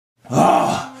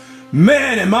Ah,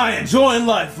 man, am I enjoying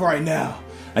life right now.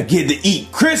 I get to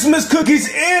eat Christmas cookies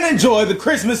and enjoy the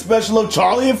Christmas special of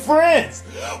Charlie and Friends.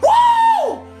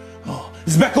 Woo! Oh,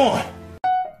 it's back on.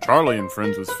 Charlie and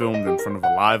Friends was filmed in front of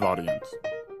a live audience.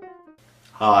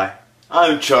 Hi,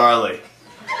 I'm Charlie.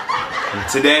 And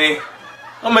today,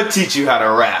 I'm gonna teach you how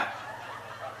to rap.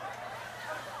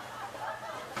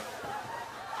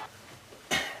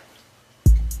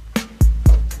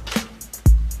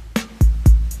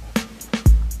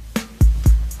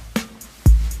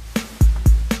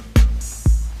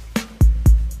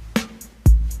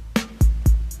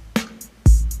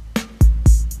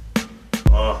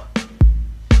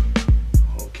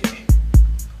 Okay.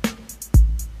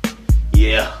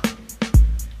 Yeah.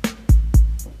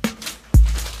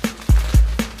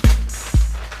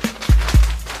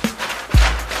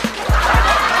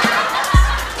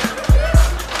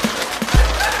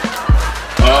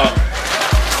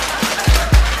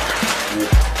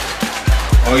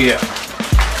 Oh yeah.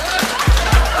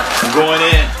 I'm going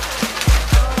in.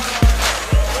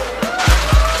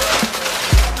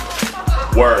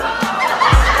 Word.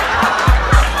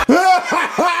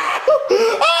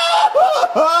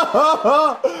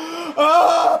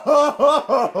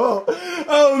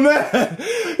 Oh man,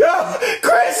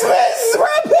 Christmas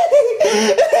rapping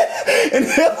and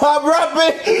hip hop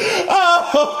rapping.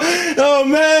 Oh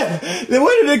man,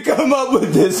 where did it come up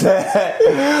with this at?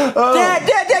 Dad,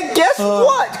 guess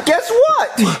what? Guess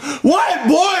what? What,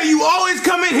 boy? You always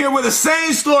come in here with the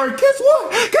same story. Guess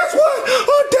what? Guess what?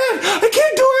 Oh, Dad, I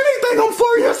can't do anything. I'm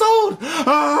 4 years old.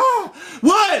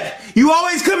 What? You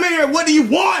always come in here. What do you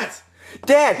want?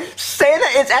 Dad,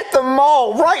 Santa is at the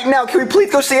mall right now. Can we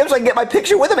please go see him so I can get my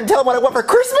picture with him and tell him what I want for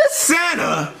Christmas?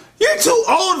 Santa? You're too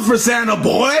old for Santa,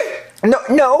 boy.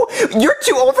 No, you're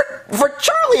too old for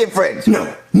Charlie and Friends.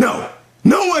 No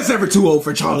one's ever too old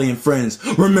for Charlie and Friends.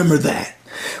 Remember that.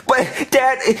 But,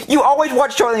 Dad, you always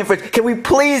watch Charlie and Friends. Can we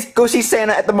please go see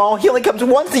Santa at the mall? He only comes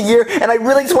once a year, and I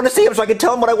really just want to see him so I can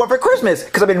tell him what I want for Christmas,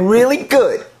 because I've been really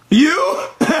good. You?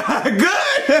 Good?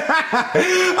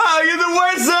 Oh, you're the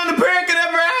worst son a parent could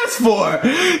ever ask for.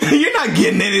 You're not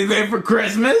getting anything for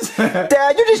Christmas.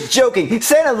 Dad, you're just joking.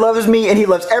 Santa loves me, and he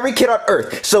loves every kid on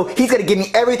Earth, so he's going to give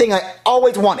me everything I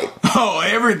always wanted. Oh,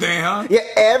 everything, huh? Yeah,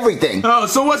 everything. Oh,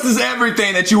 so what's this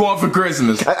everything that you want for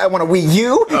Christmas? I want a Wii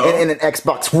U, and an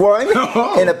Xbox One,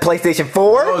 and a PlayStation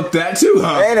 4. Oh, that too,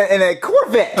 huh? And a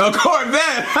Corvette. A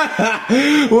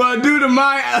Corvette? Well, due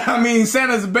to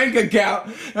Santa's bank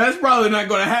account, that's probably not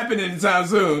going to happen anytime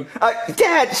soon.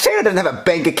 Dad, Santa doesn't have a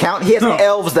bank account. He has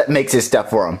elves that makes his stuff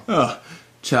for him.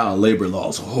 Child labor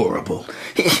laws are horrible.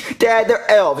 Dad, they're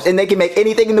elves, and they can make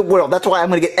anything in the world. That's why I'm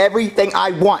going to get everything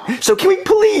I want. So can we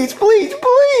please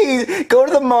go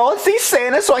to the mall and see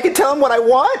Santa so I can tell him what I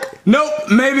want?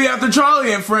 Nope, maybe after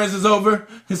Charlie and Friends is over.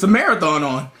 It's a marathon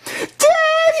on.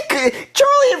 Dad,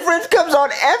 Charlie and Friends comes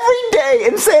on every day,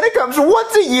 and Santa comes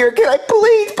once a year. Can I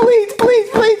please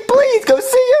go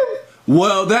see him?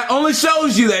 Well, that only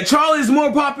shows you that Charlie's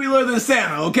more popular than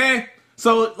Santa, okay?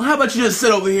 So how about you just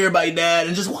sit over here by your dad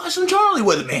and just watch some Charlie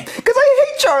with me? Because I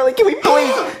hate Charlie. Can we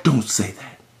please? Don't say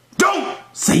that. Don't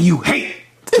say you hate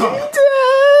Charlie. Dad,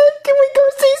 can we go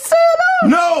see Santa?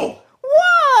 No.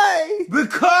 Why?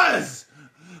 Because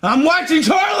I'm watching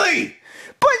Charlie.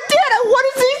 But Dad, I want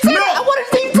to see Santa. I want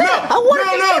to see Santa. I want to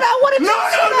see Santa. I want to see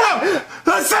Santa.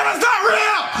 No. Santa's not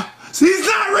real. He's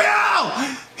not real.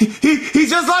 He's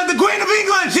just like the Queen of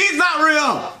England. She's not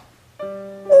real.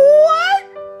 What?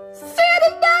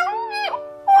 Santa's not real?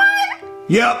 What?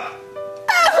 Yep.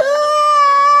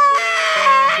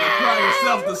 Cry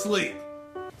yourself to sleep.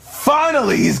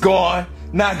 Finally, he's gone.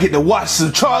 Now I get to watch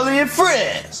some Charlie and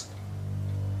Friends.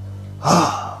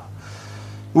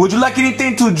 Would you like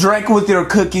anything to drink with your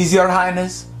cookies, Your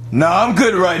Highness? No, I'm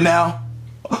good right now.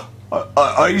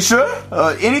 Are you sure?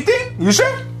 Anything? You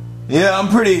sure? Yeah, I'm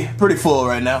pretty full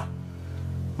right now.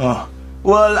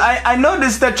 Well, I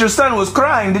noticed that your son was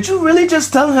crying. Did you really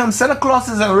just tell him Santa Claus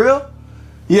isn't real?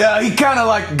 Yeah, he kind of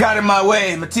like got in my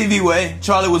way, my TV way.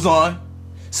 Charlie was on.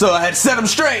 So I had to set him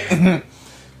straight.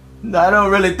 I don't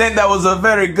really think that was a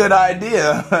very good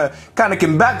idea. Kind of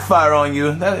can backfire on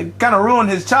you. That kind of ruined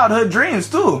his childhood dreams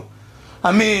too.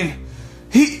 I mean,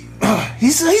 he's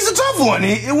a tough one.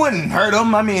 It wouldn't hurt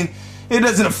him. I mean, it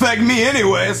doesn't affect me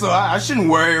anyway, so I shouldn't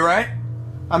worry, right?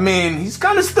 I mean, he's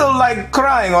kind of still like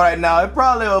crying right now. It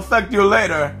probably will affect you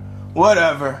later.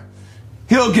 Whatever.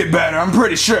 He'll get better, I'm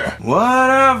pretty sure.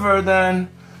 Whatever then.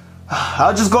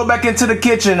 I'll just go back into the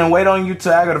kitchen and wait on you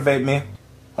to aggravate me.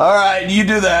 Alright, you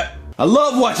do that. I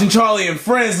love watching Charlie and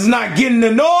Friends is not getting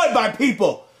annoyed by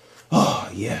people. Oh,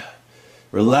 yeah.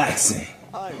 Relaxing.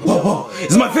 Oh,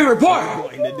 it's my favorite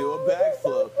part. Going to do a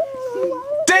backflip.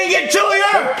 Dang it,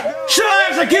 Julia!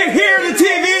 Shucks, I can't hear the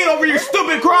TV over your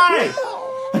stupid crying.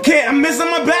 I can't. I'm missing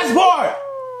my best part.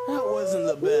 That wasn't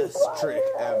the best trick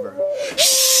ever.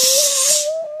 Shh!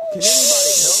 Can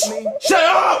anybody help me? Shut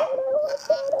up!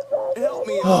 Help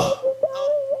me out.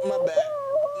 Oh, my back.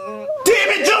 Damn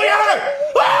it, Julia!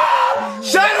 Ah!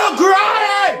 Shut up,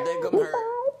 crying! I think I'm hurt.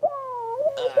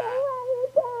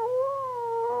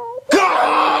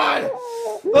 God!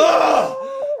 Oh!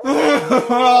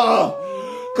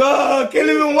 God, can't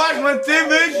even watch my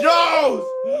TV shows!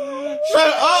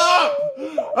 Shut up!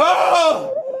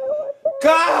 Oh!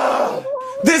 God!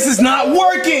 This is not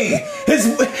working!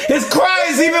 His cry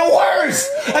is even worse!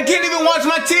 I can't even watch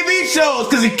my TV shows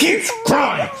because he keeps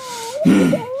crying!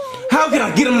 How can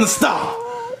I get him to stop?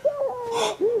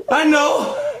 I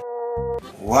know!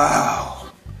 Wow.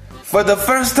 For the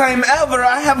first time ever,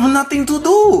 I have nothing to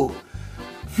do.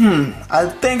 I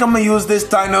think I'm gonna use this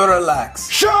time to relax.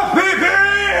 Shut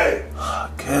pee-pee!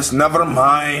 Guess never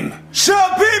mind.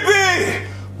 Shut pee-pee!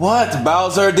 What,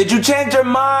 Bowser? Did you change your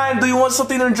mind? Do you want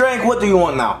something to drink? What do you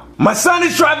want now? My son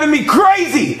is driving me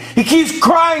crazy! He keeps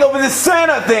crying over this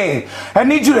Santa thing! I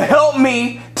need you to help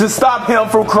me to stop him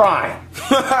from crying.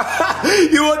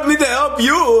 You want me to help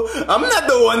you? I'm not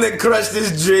the one that crushed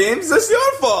his dreams. That's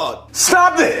your fault.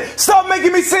 Stop it! Stop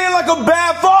making me seem like a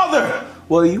bad father!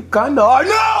 Well, you kinda are.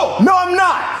 No! No, I'm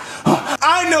not!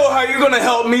 I know how you're gonna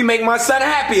help me make my son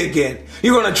happy again.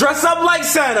 You're gonna dress up like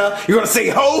Santa, you're gonna say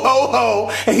ho ho ho,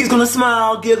 and he's gonna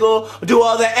smile, giggle, do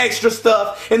all that extra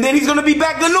stuff, and then he's gonna be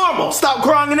back to normal. Stop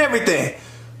crying and everything.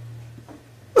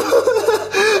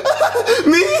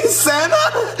 Me, Santa?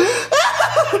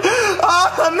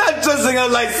 I'm not dressing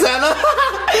up like Santa.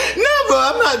 Never,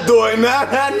 I'm not doing that.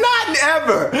 Not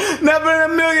ever. Never in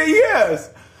a million years.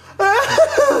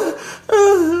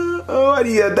 Why do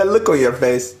you have that look on your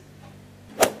face?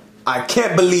 I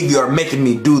can't believe you are making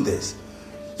me do this.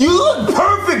 You look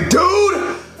perfect,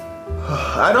 dude!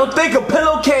 I don't think a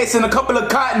pillowcase and a couple of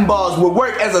cotton balls would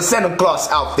work as a Santa Claus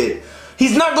outfit.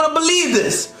 He's not gonna believe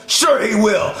this. Sure he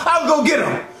will. I'll go get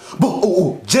him.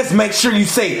 But just make sure you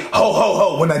say ho ho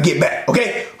ho when I get back,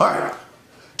 okay? Alright.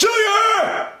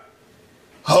 Junior!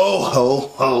 Ho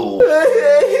ho ho.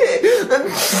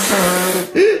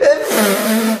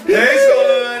 Hey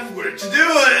son, what you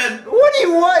doing? What do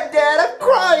you want, Dad? I'm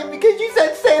crying because you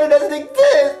said Santa doesn't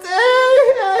exist.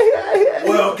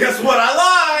 Well, guess what? I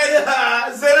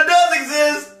lied. Santa does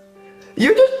exist.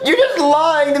 You're just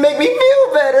lying to make me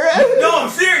feel better. No, I'm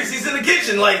serious. He's in the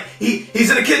kitchen. Like he's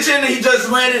in the kitchen and he just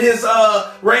landed his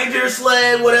reindeer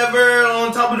sled, whatever,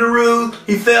 on top of the roof.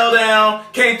 He fell down,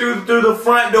 came through the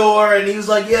front door, and he was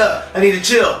like, "Yeah, I need to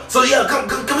chill." So yeah, come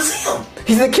and see him.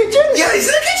 He's in the kitchen? Yeah, he's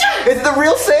in the kitchen. Is it the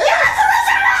real Santa? Yeah, it's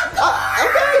the real Santa.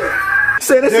 Okay.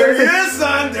 Santa, There Santa. he is,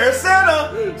 son. There's Santa.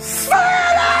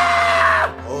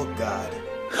 Santa! Oh God.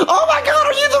 Oh my God,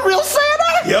 are you the real Santa?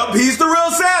 Yep, he's the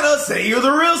real Santa. Say you're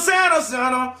the real Santa,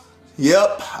 Santa.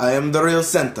 Yep, I am the real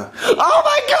Santa. Oh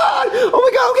my God! Oh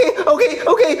my God! Okay.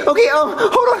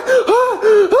 Hold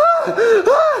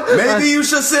on. Maybe you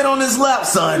should sit on his lap,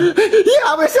 son. Yeah,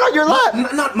 I'm gonna sit on your lap.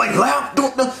 Not my lap.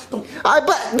 Don't. But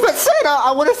Santa,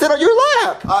 I want to sit on your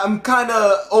lap. I'm kind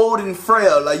of old and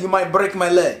frail. Like you might break my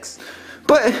legs.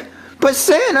 But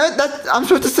Santa, I'm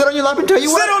supposed to sit on your lap and tell you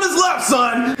Sit what. on his lap,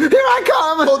 son. Here I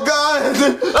come. Oh God.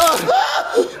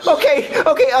 Okay.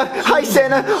 Hi,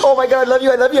 Santa. Oh my God, I love you,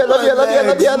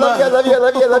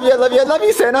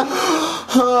 Santa.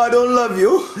 I don't love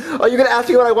you. Are you gonna ask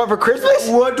me what I want for Christmas?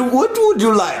 What would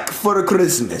you like for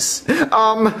Christmas?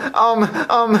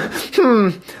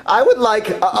 I would like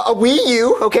a Wii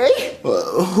U, okay?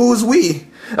 Who's we?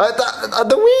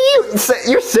 The Wii U.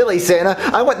 You're silly, Santa.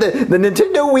 I want the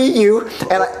Nintendo Wii U,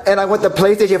 and I want the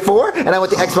PlayStation 4, and I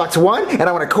want the Xbox One, and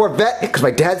I want a Corvette, because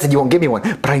my dad said you won't give me one,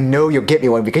 but I know you'll get me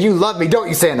one because you love me, don't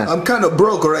you, Santa? I'm kind of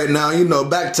broke right now, you know,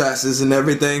 back taxes and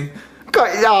everything.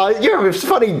 God, you're a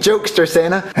funny jokester,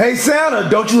 Santa. Hey Santa,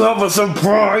 don't you have a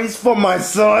surprise for my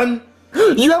son?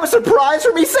 You have a surprise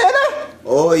for me, Santa?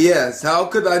 Oh yes, how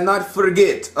could I not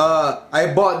forget?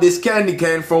 I bought this candy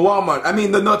cane from Walmart. I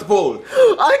mean the North Pole.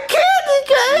 A candy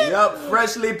cane? Yep,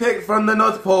 freshly picked from the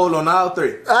North Pole on aisle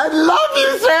 3. I love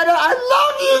you, Santa. I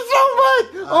love you so much.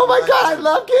 Oh my God, I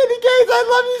love candy canes. I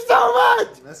love you so much.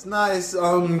 That's nice.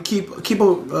 Keep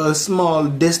a small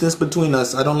distance between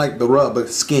us. I don't like the rubber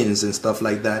skins and stuff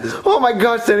like that. Oh my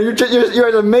God, Santa, you're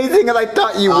as amazing as I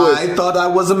thought you would. I thought I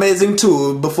was amazing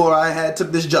too before I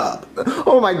took this job.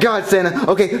 Oh my God, Santa.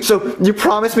 Okay, so you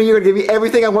promised me you're gonna give me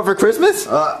everything I want for Christmas?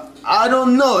 I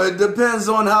don't know. It depends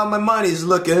on how my money's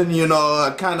looking. You know,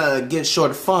 I kind of get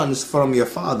short funds from your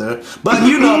father. But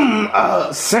you know,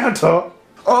 Santa.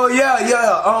 oh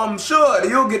yeah. Sure,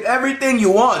 you'll get everything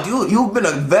you want. You've been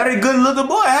a very good little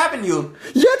boy, haven't you?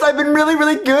 Yes, I've been really,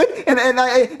 really good, and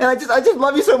I just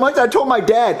love you so much. I told my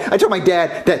dad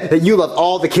that you love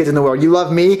all the kids in the world. You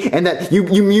love me, and that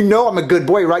you know I'm a good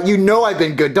boy, right? You know I've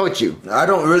been good, don't you? I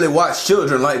don't really watch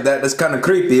children like that. That's kind of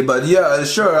creepy. But yeah,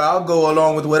 sure, I'll go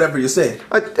along with whatever you say.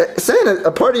 Santa,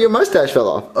 a part of your mustache fell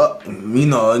off. You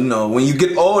know, when you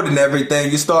get old and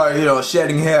everything, you start,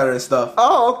 shedding hair and stuff.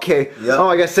 Oh, okay. Yep. Oh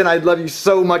my God, Santa, I love you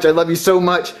so much. I love you so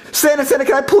much. Santa,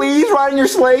 can I please ride in your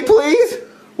sleigh, please?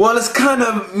 Well, it's kind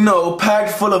of,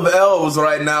 packed full of elves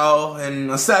right now and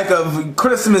a sack of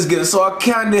Christmas gifts, so I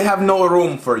kind of have no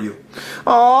room for you.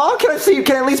 Aw, can I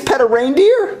at least pet a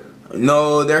reindeer?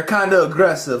 No, they're kind of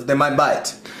aggressive. They might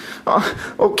bite.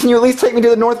 Oh, can you at least take me to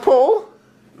the North Pole?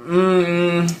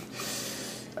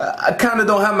 I kind of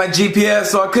don't have my GPS,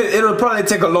 so it'll probably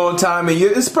take a long time. And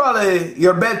it's probably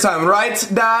your bedtime, right,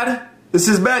 Dad? This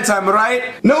is bedtime,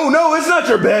 right? No, it's not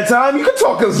your bedtime. You can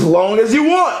talk as long as you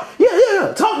want.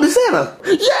 Yeah, talk to Santa.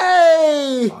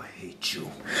 Yay! I hate you.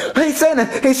 Hey Santa,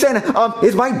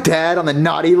 is my dad on the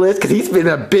naughty list? Because he's been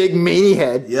a big meanie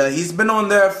head. Yeah, he's been on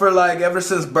there for ever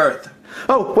since birth.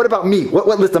 Oh, what about me?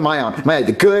 What list am I on? Am I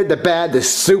the good, the bad, the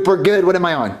super good? What am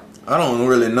I on? I don't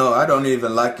really know. I don't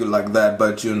even like you like that,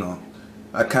 but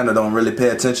I kind of don't really pay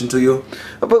attention to you.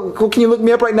 But can you look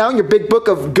me up right now in your big book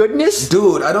of goodness?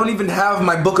 Dude, I don't even have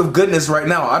my book of goodness right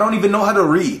now. I don't even know how to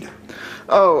read.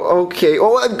 Oh, okay.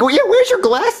 Oh, yeah, where's your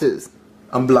glasses?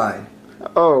 I'm blind.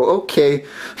 Oh, okay.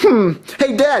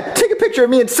 Hey, Dad, take a picture of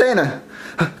me and Santa.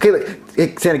 Okay, look.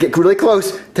 Hey, Santa, get really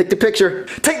close. Take the picture.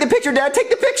 Take the picture, Dad. Take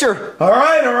the picture. All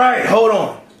right. Hold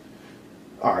on.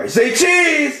 All right, say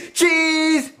cheese.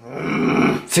 Cheese.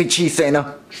 Say cheese,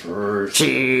 Santa.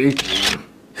 Cheese.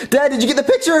 Dad, did you get the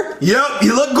picture? Yep,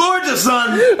 you look gorgeous,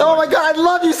 son. Oh my God, I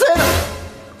love you, Santa.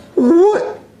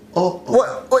 What? Oh.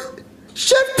 What?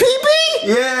 Chef Pee-Pee?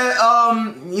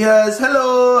 Yeah, yes,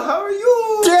 hello, how are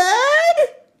you? Dad?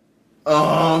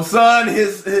 Son,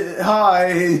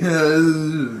 hi.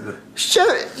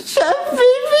 Chef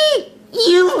Pee-Pee?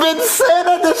 You've been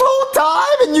Santa this whole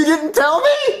time and you didn't tell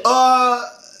me?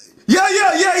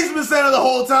 Yeah, he's been Santa the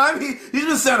whole time. He's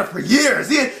been Santa for years.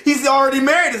 He's already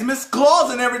married. His Miss Claus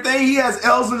and everything. He has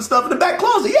elves and stuff in the back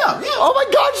closet. Yeah. Oh my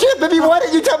God, Chef Pee-Pee, why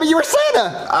didn't you tell me you were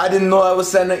Santa? I didn't know I was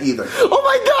Santa either. Oh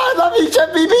my God, I love you,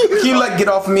 Chef Pee-Pee. Can you get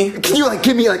off of me? Can you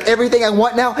give me everything I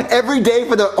want now? Every day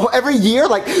for every year?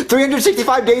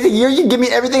 365 days a year? You can give me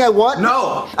everything I want?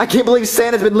 No. I can't believe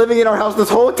Santa's been living in our house this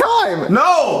whole time.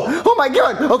 No. Oh my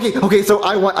God. Okay, so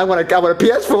I want a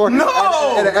PS4.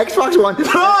 No. And an Xbox One.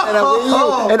 No. And a Wii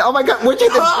U. And oh my God, where'd you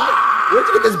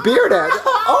get this beard at?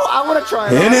 Oh, I want to try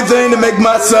it. Anything to make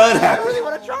my son happy. I really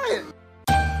want to try it.